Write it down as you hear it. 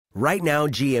Right now,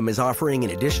 GM is offering an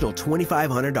additional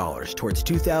 $2,500 towards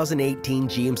 2018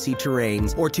 GMC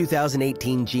Terrains or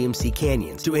 2018 GMC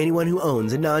Canyons to anyone who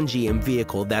owns a non-GM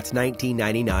vehicle that's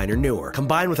 $1999 or newer.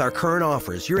 Combined with our current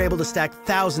offers, you're able to stack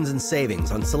thousands in savings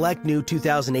on select new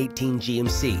 2018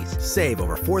 GMCs. Save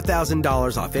over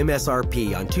 $4,000 off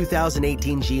MSRP on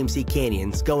 2018 GMC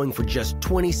Canyons going for just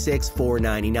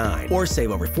 $26,499. Or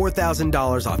save over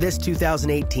 $4,000 off this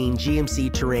 2018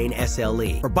 GMC Terrain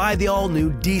SLE. Or buy the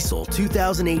all-new Diesel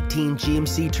 2018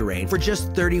 GMC Terrain for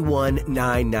just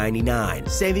 $31,999,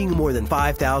 saving you more than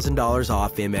 $5,000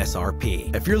 off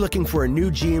MSRP. If you're looking for a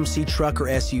new GMC truck or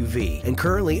SUV and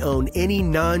currently own any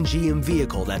non-GM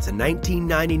vehicle that's a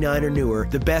 $1999 or newer,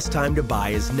 the best time to buy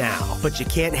is now. But you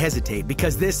can't hesitate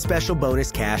because this special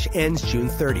bonus cash ends June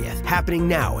 30th, happening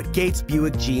now at Gates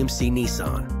Buick GMC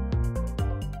Nissan.